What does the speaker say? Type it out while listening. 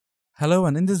Hello,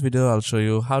 and in this video I'll show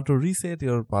you how to reset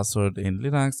your password in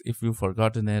Linux if you've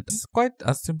forgotten it. It's quite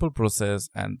a simple process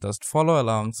and just follow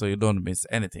along so you don't miss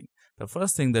anything. The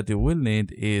first thing that you will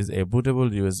need is a bootable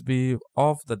USB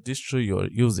of the distro you're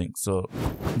using, so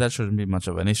that shouldn't be much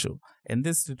of an issue. In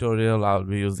this tutorial I'll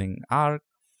be using Arc,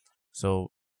 so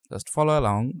just follow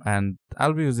along, and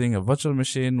I'll be using a virtual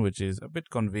machine which is a bit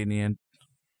convenient,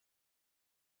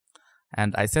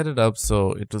 and I set it up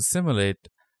so it will simulate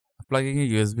plugging a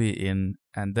USB in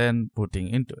and then booting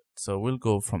into it. So we'll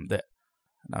go from there.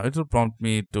 Now it will prompt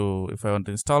me to, if I want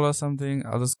to install or something,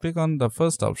 I'll just click on the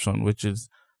first option, which is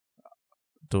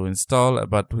to install,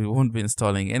 but we won't be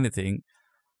installing anything.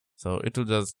 So it will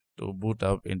just to boot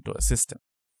up into a system.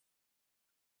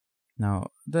 Now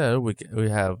there we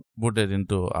have booted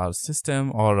into our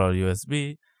system or our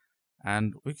USB,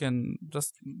 and we can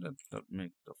just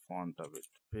make the font a bit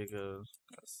bigger.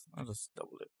 I'll just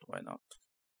double it, why not?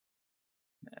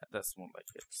 Yeah, that's more like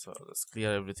it. So let's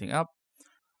clear everything up.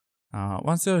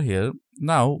 Once you're here,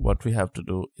 now what we have to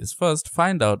do is first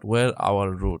find out where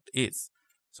our root is.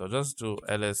 So just do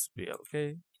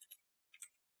lsblk.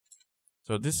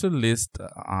 So this will list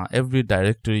every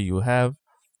directory you have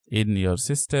in your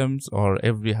systems, or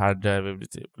every hard drive,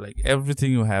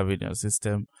 everything you have in your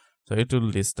system. So it will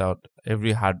list out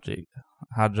every hard drive,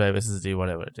 SSD,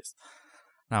 whatever it is.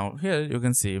 Now here you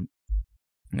can see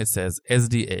it says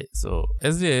SDA. So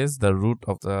SDA is the root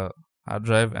of the hard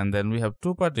drive, and then we have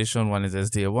two partitions. One is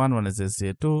SDA1, one is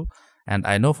SDA2, and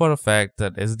I know for a fact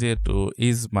that SDA2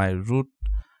 is my root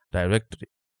directory,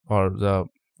 or the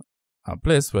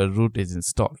place where root is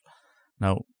installed.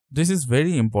 Now this is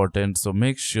very important, so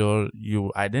make sure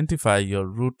you identify your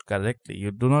root correctly.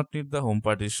 You do not need the home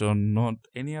partition, not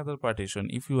any other partition.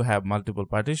 If you have multiple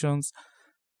partitions,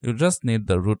 you just need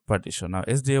the root partition. Now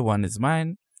SDA1 is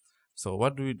mine. So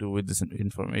what do we do with this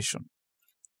information?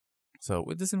 So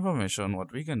with this information,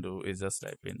 what we can do is just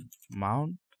type in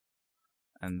mount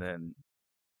and then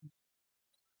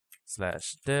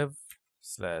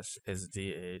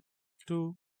 /dev/sda2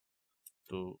 to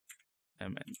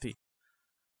mnt.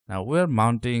 Now we're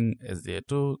mounting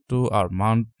SDA2 to our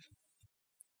mnt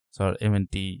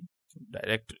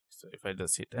directory. So if I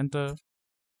just hit enter,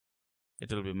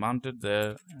 it will be mounted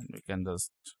there, and we can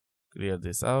just clear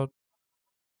this out.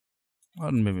 Or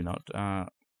maybe not.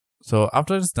 So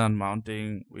after it's done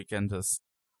mounting, we can just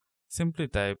simply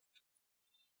type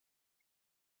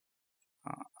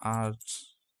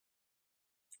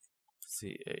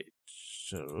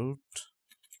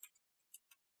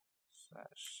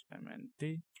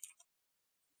 /chroot/mnt,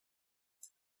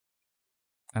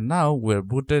 and now we're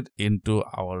booted into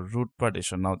our root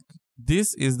partition. Now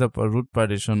this is the root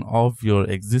partition of your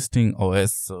existing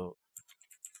OS, so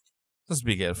just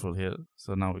be careful here.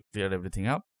 So now we cleared everything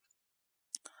up,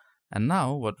 and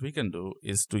now what we can do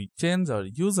is to change our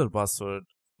user password.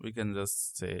 We can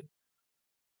just say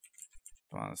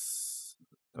passw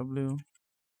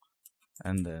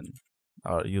and then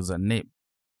our username,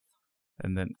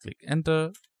 and then click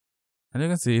enter, and you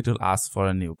can see it will ask for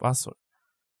a new password,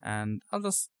 and I'll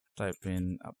just type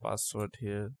in a password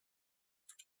here.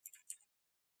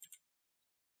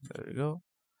 There we go.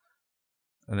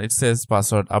 And it says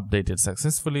password updated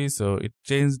successfully, so it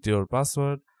changed your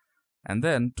password. And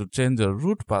then to change your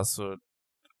root password,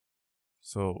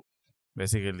 so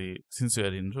basically since you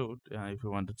are in root, if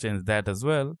you want to change that as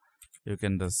well, you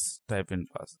can just type in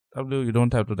passw. You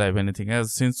don't have to type anything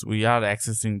else since we are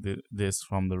accessing this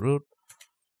from the root.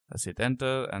 Let's hit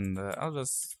enter, and I'll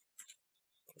just,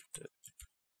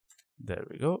 there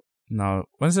we go. Now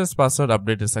once this password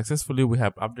updated successfully, we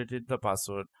have updated the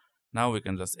password. Now we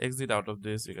can just exit out of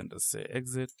this. You can just say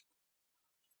exit,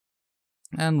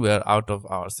 and we are out of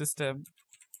our system.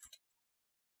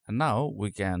 And now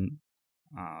we can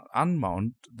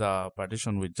unmount the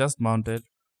partition we just mounted.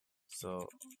 So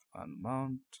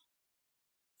unmount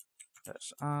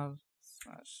 -r/mnt.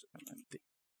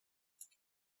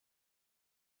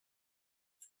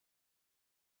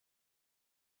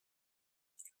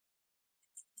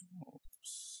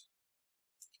 Oops.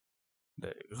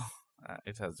 There you go.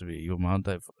 It has to be umount,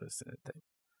 type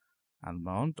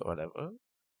unmount, whatever.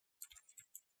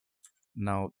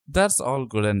 Now that's all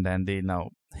good and dandy.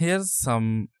 Now here's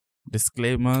some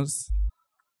disclaimers.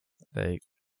 Like,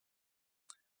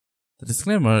 the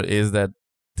disclaimer is that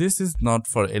this is not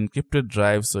for encrypted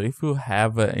drive. So if you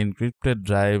have an encrypted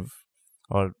drive,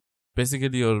 or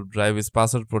basically your drive is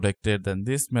password protected, then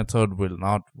this method will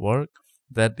not work.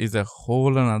 That is a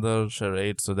whole another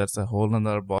charade. So that's a whole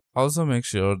another box. Also make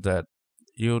sure that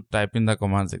you type in the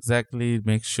commands exactly,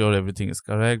 make sure everything is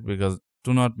correct, because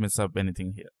do not mess up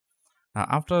anything here. Now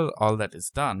after all that is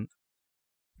done,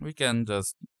 we can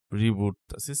just reboot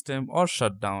the system or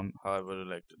shut down, however you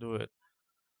like to do it.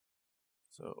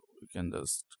 So we can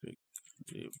just click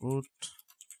reboot.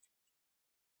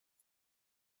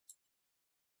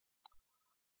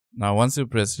 Now once you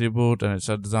press reboot and it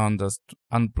shuts down, just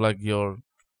unplug your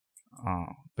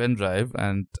pen drive,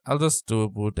 and I'll just do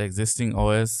boot existing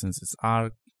OS since it's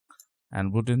ARC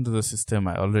and boot into the system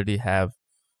I already have.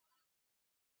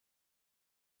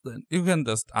 Then you can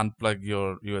just unplug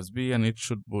your USB and it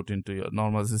should boot into your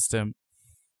normal system.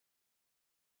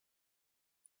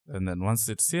 And then once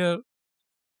it's here,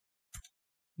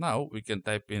 now we can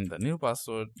type in the new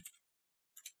password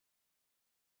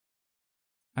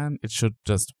and it should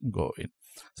just go in.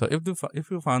 So if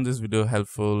you found this video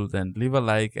helpful, then leave a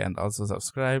like and also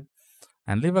subscribe,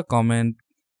 and leave a comment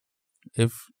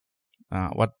if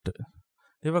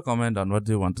leave a comment on what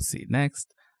you want to see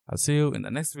next. I'll see you in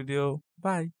the next video.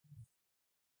 Bye.